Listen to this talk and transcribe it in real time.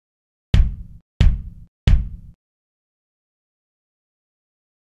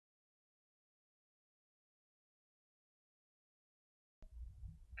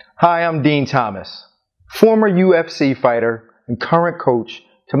Hi, I'm Dean Thomas, former UFC fighter and current coach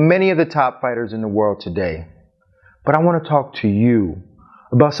to many of the top fighters in the world today. But I want to talk to you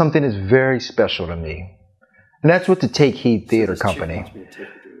about something that's very special to me. And that's with the Take Heed Theater Company. Wants me to take her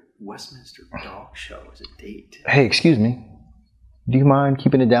to Westminster Dog Show as a date. Hey, excuse me. Do you mind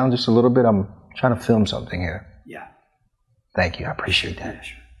keeping it down just a little bit? I'm trying to film something here. Yeah. Thank you. I appreciate that. Yeah,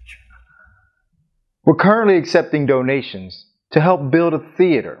 sure. We're currently accepting donations to help build a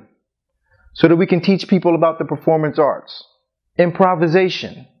theater so that we can teach people about the performance arts,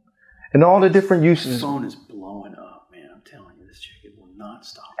 improvisation, and all the different uses. The phone is blowing up, man. I'm telling you, this chicken will not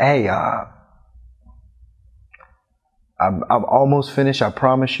stop. Hey, I'm almost finished. I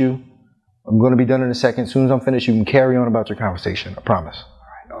promise you. I'm going to be done in a second. As soon as I'm finished, you can carry on about your conversation. I promise.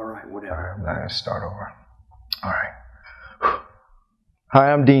 All right, whatever. All right, I'm not going to start over. All right.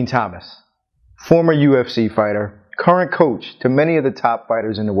 Hi, I'm Dean Thomas, former UFC fighter, current coach to many of the top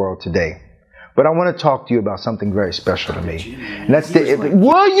fighters in the world today. But I want to talk to you about something very special to me. And that's the...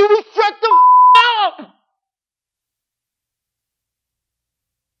 Will you shut the up?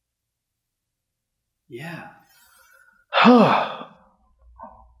 Yeah.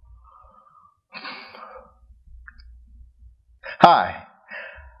 Hi,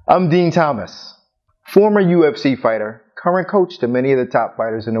 I'm Dean Thomas, former UFC fighter, current coach to many of the top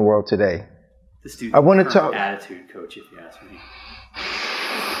fighters in the world today. This dude's I want to talk... attitude coach, if you ask me.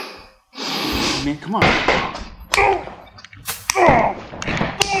 Man, come on.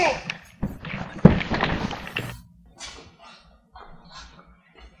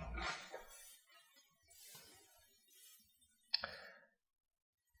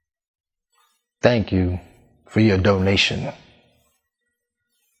 Thank you for your donation.